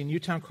electricity,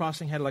 Newtown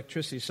Crossing had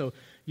electricity, so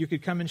you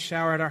could come and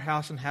shower at our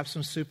house and have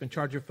some soup and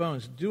charge your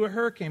phones. Do a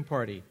hurricane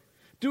party.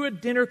 Do a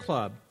dinner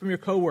club from your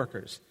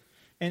coworkers.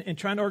 And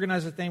trying to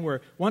organize a thing where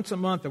once a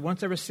month or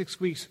once every 6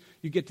 weeks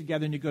you get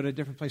together and you go to a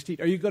different place to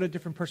eat, or you go to a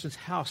different person's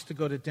house to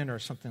go to dinner or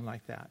something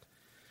like that.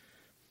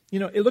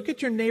 Look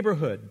at your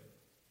neighborhood.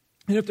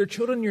 And if there are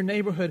children in your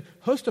neighborhood,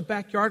 host a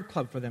backyard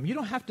club for them. You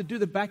don't have to do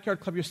the backyard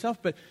club yourself,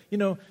 but,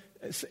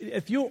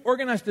 if you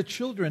organize the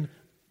children,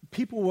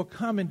 people will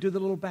come and do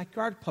the little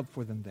backyard club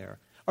for them there.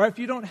 Or if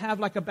you don't have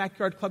like a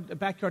backyard club, a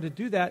backyard to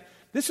do that,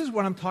 this is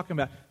what I'm talking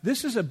about.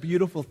 This is a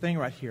beautiful thing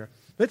right here.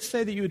 Let's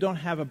say that you don't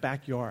have a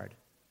backyard,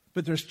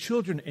 but there's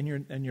children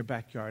in your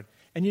backyard.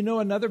 And you know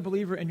another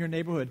believer in your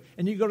neighborhood,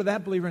 and you go to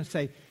that believer and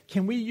say,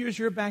 can we use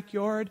your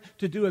backyard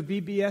to do a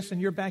VBS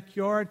in your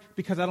backyard?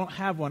 Because I don't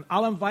have one.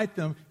 I'll invite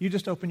them. You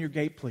just open your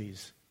gate,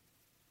 please.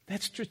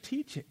 That's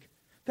strategic.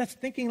 That's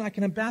thinking like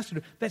an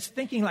ambassador. That's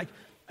thinking like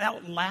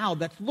out loud.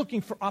 That's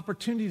looking for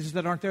opportunities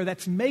that aren't there.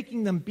 That's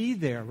making them be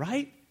there,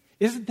 right?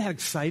 Isn't that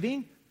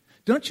exciting?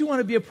 Don't you want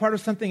to be a part of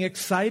something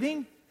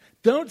exciting?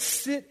 Don't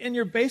sit in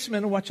your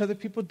basement and watch other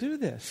people do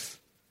this.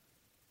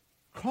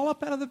 Crawl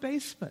up out of the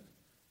basement.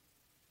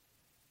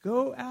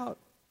 Go out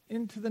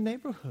into the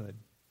neighborhood.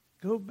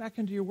 Go back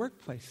into your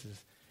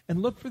workplaces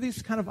and look for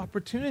these kind of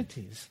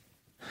opportunities.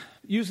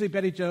 Usually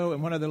Betty Jo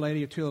and one other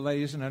lady or two other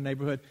ladies in our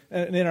neighborhood,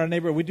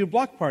 we do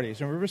block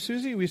parties. Remember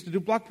Susie? We used to do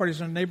block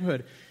parties in our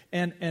neighborhood.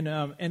 And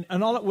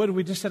all it would,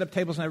 we just set up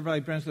tables and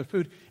everybody brings their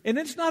food. And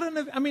it's not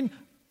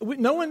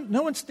no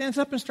one stands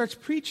up and starts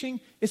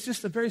preaching. It's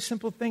just a very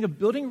simple thing of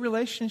building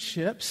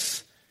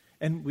relationships.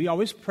 And we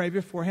always pray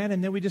beforehand,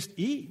 and then we just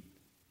eat.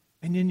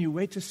 And then you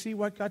wait to see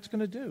what God's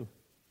going to do.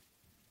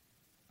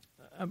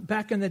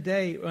 Back in the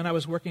day when I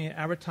was working in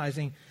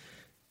advertising,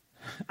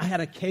 I had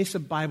a case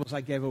of Bibles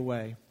I gave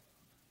away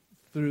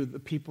through the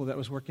people that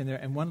was working there.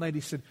 And one lady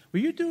said,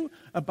 will you do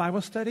a Bible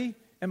study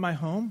in my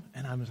home?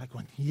 And I was like,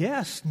 well,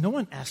 yes, no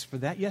one asked for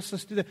that. Yes,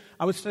 let's do that.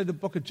 I would study the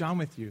book of John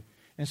with you.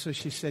 And so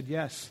she said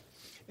yes.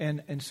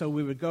 And so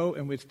we would go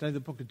and we'd study the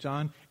book of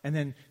John. And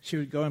then she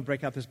would go and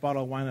break out this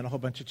bottle of wine and a whole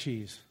bunch of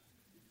cheese.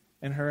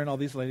 And her and all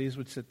these ladies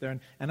would sit there.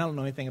 And I don't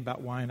know anything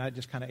about wine. I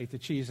just kind of ate the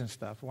cheese and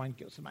stuff. Wine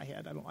goes in my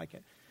head. I don't like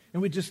it.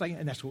 And we'd just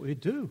and that's what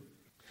we'd do.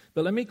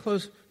 But let me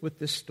close with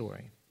this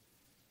story.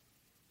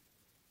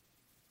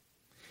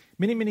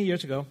 Many, many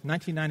years ago,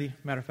 1990,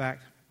 matter of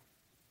fact,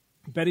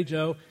 Betty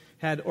Jo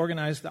had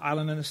organized the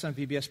Island in the Sun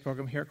VBS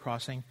program here at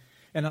Crossing.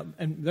 And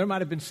there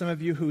might have been some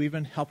of you who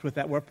even helped with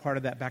that, were part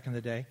of that back in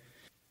the day.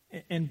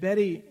 And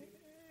Betty,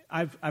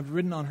 I've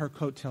ridden on her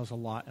coattails a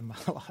lot in my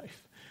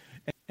life.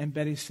 And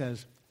Betty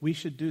says, we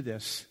should do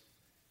this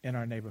in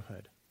our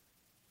neighborhood.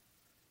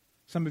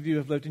 Some of you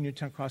have lived in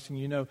Newtown Crossing.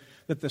 You know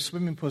that the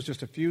swimming pool is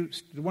just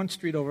one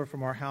street over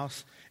from our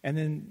house. And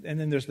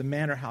then there's the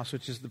Manor House,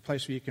 which is the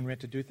place where you can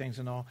rent to do things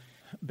and all.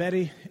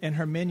 Betty and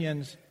her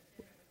minions.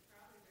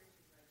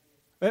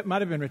 It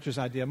might have been Richard's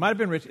idea.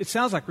 It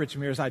sounds like Rich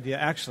Mears' idea,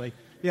 actually.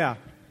 Yeah,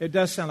 it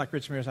does sound like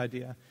Rich Mears'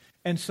 idea.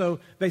 And so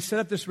they set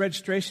up this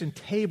registration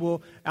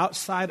table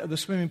outside of the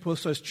swimming pool.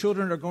 So as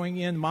children are going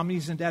in,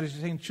 mommies and daddies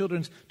are taking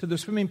children to the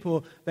swimming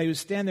pool, they would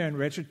stand there and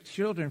register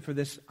children for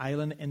this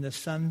Island in the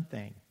Sun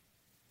thing.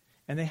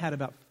 And they had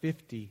about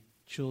 50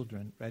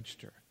 children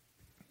register.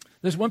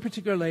 There's one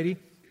particular lady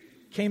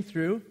came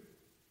through,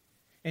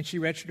 and she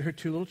registered her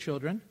 2 little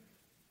children.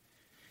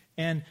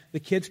 And the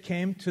kids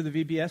came to the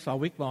VBS all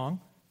week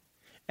long.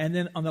 And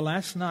then on the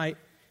last night,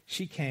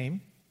 she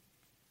came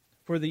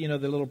for the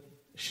little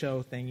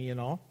show thingy and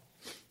all.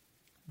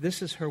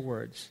 This is her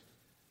words.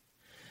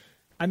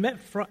 I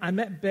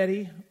met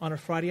Betty on a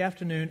Friday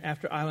afternoon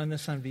after Island in the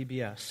Sun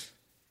VBS.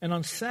 And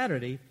on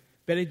Saturday,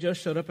 Betty Jo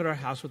showed up at our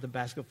house with a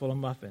basket full of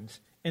muffins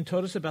and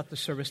told us about the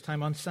service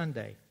time on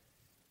Sunday.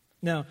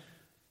 Now,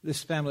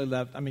 this family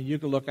left. You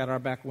could look out our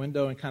back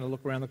window and kind of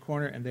look around the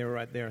corner, and they were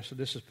right there. So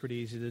this is pretty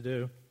easy to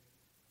do.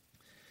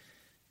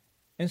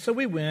 And so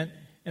we went,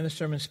 and the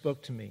sermon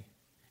spoke to me.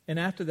 And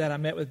after that, I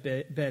met with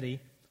Betty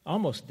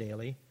almost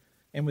daily,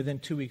 and within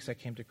 2 weeks, I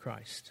came to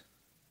Christ.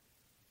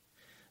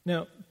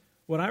 Now,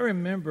 what I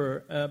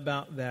remember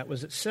about that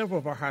was that several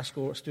of our high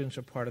school students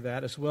were part of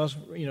that, as well as,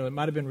 it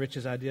might have been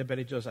Rich's idea,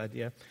 Betty Jo's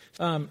idea.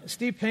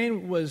 Steve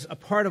Payne was a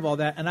part of all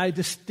that, and I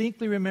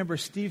distinctly remember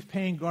Steve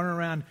Payne going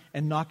around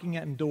and knocking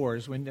at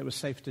doors when it was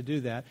safe to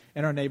do that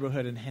in our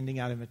neighborhood and handing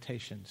out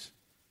invitations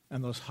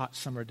on those hot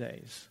summer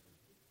days.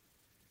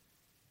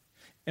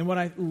 And what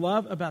I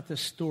love about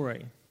this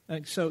story,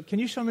 so can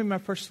you show me my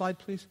first slide,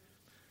 please?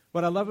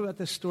 What I love about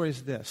this story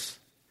is this.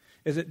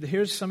 Is that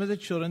here's some of the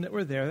children that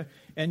were there,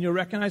 and you'll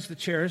recognize the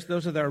chairs.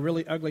 Those are our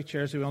really ugly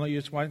chairs we only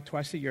use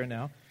twice a year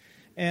now.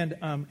 And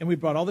we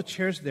brought all the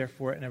chairs there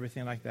for it and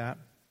everything like that.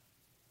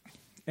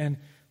 And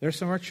there's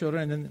some of our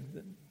children, and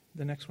then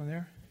the next one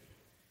there.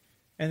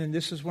 And then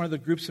this is one of the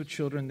groups of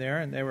children there,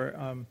 and they were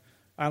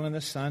Island in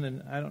the Sun,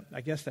 and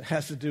I guess that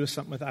has to do with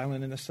something with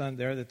Island in the Sun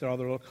there, that they're all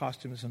their little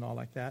costumes and all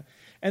like that.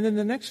 And then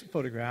the next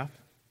photograph,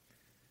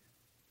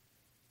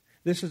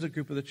 this is a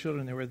group of the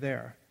children that were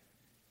there.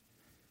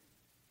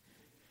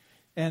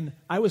 And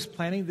I was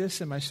planning this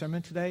in my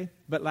sermon today,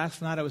 but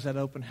last night I was at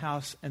an open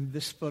house, and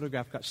this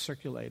photograph got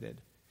circulated.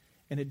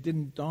 And it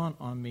didn't dawn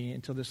on me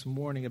until this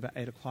morning about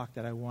 8 o'clock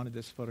that I wanted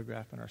this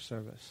photograph in our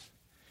service.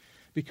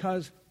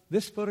 Because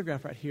this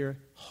photograph right here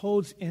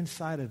holds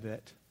inside of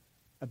it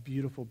a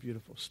beautiful,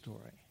 beautiful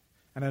story.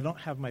 And I don't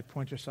have my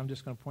pointer, so I'm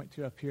just going to point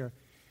to up here.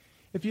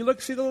 If you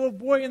look, see the little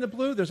boy in the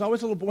blue? There's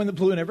always a little boy in the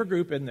blue in every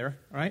group, isn't there?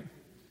 Right?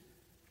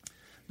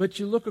 But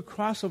you look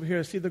across over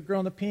here, see the girl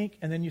in the pink,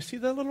 and then you see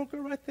the little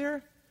girl right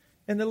there?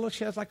 And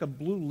she has like a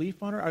blue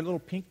leaf on her, a little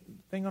pink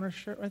thing on her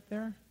shirt right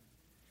there.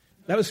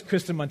 That was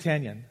Kristen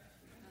Montagnon.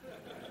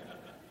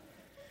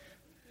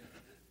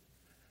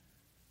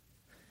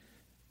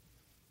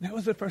 That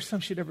was the first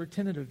time she'd ever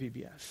attended a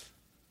VBS.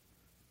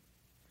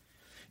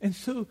 And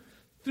so,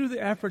 through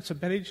the efforts of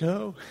Betty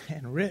Jo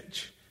and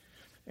Rich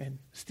and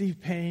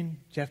Steve Payne,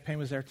 Jeff Payne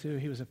was there too,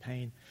 he was a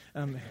pain.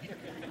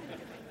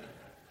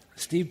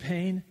 Steve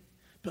Payne.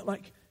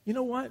 But you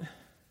know what?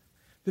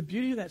 The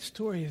beauty of that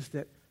story is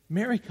that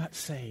Mary got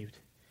saved,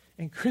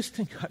 and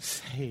Kristen got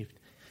saved.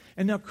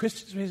 And now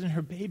Kristen's raising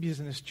her babies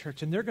in this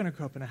church, and they're going to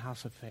grow up in a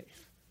house of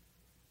faith.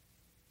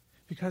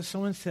 Because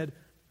someone said,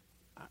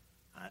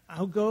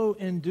 I'll go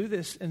and do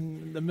this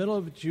in the middle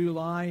of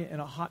July in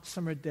a hot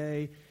summer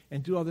day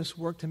and do all this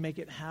work to make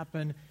it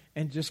happen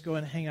and just go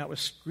and hang out with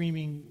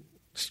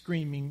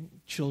screaming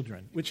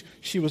children, which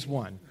she was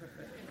one.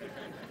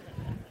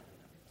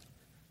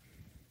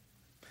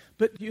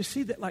 But you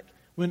see that,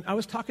 when I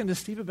was talking to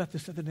Steve about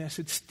this the other day, I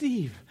said,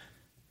 Steve,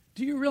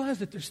 do you realize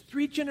that there's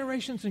 3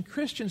 generations of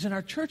Christians in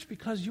our church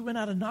because you went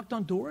out and knocked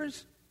on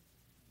doors?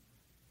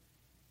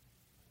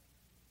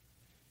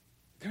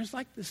 There's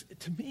this,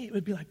 to me, it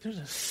would be there's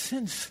a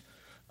sense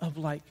of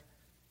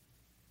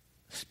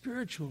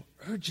spiritual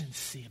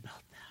urgency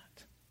about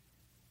that.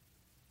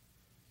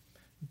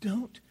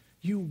 Don't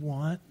you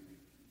want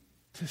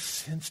to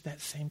sense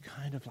that same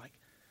kind of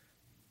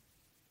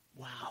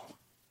wow?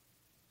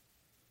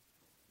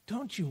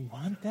 Don't you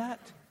want that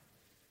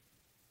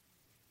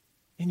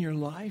in your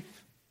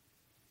life?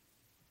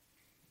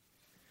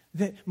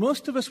 That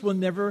most of us will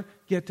never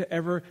get to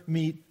ever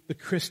meet the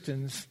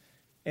Kristens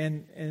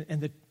and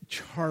the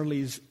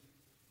Charlies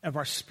of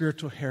our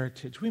spiritual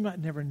heritage. We might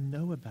never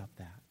know about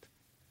that.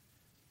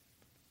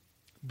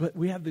 But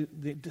we have the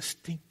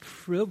distinct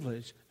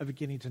privilege of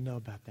getting to know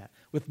about that.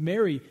 With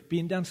Mary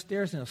being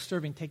downstairs now,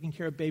 serving, taking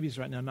care of babies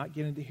right now. Not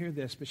getting to hear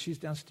this, but she's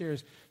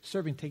downstairs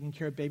serving, taking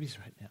care of babies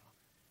right now.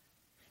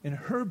 And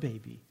her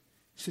baby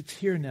sits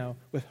here now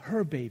with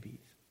her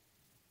babies.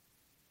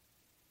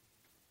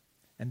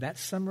 And that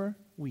summer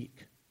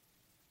week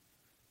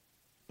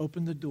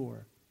opened the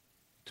door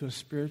to a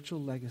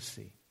spiritual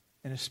legacy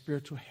and a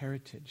spiritual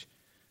heritage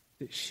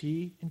that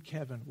she and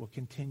Kevin will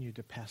continue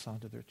to pass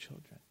on to their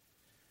children.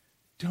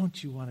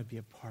 Don't you want to be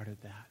a part of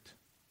that?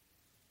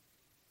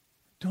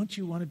 Don't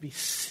you want to be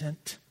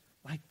sent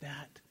like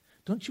that?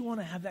 Don't you want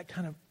to have that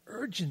kind of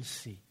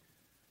urgency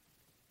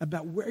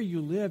about where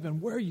you live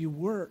and where you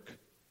work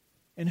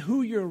and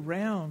who you're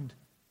around?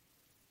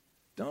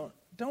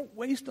 Don't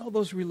waste all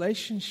those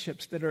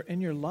relationships that are in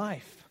your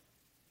life.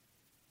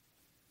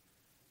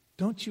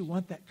 Don't you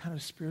want that kind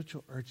of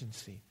spiritual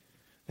urgency?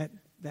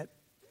 That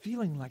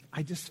feeling like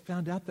I just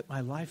found out that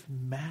my life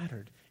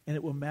mattered and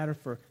it will matter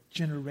for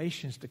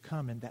generations to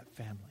come in that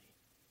family.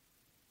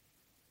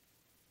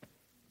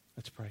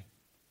 Let's pray.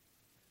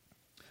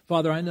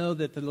 Father, I know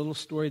that the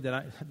story that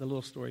I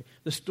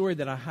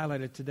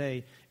highlighted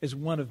today is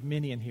one of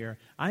many in here.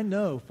 I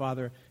know,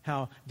 Father,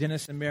 how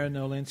Dennis and Mary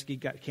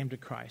Nolinsky came to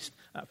Christ.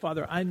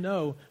 Father, I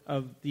know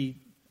of the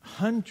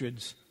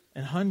hundreds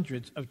and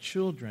hundreds of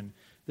children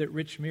that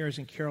Rich Mears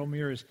and Carol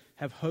Mears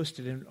have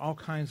hosted in all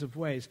kinds of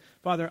ways.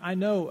 Father, I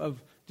know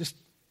of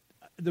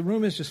the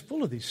room is just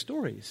full of these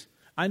stories.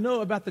 I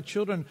know about the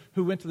children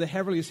who went to the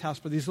Heverly's house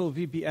for these little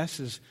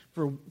VBSs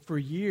for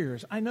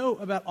years. I know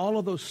about all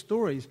of those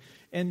stories,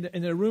 and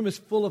the room is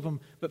full of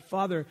them. But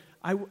Father,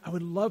 I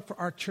would love for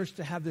our church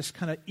to have this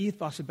kind of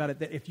ethos about it,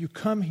 that if you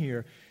come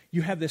here,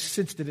 you have this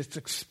sense that it's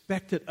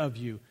expected of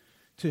you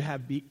to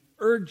be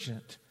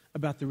urgent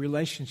about the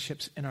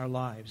relationships in our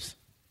lives.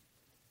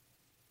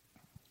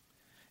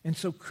 And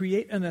so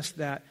create in us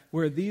that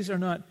where these are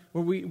not,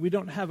 where we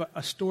don't have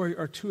a story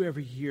or two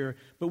every year,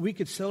 but we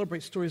could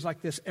celebrate stories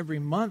like this every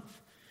month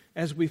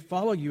as we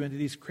follow you into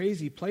these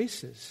crazy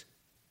places.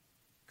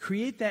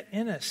 Create that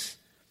in us.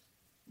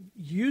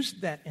 Use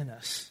that in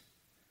us.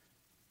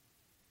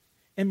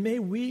 And may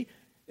we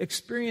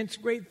experience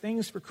great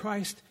things for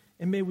Christ,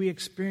 and may we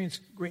experience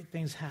great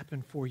things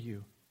happen for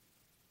you.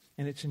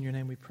 And it's in your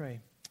name we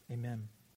pray. Amen.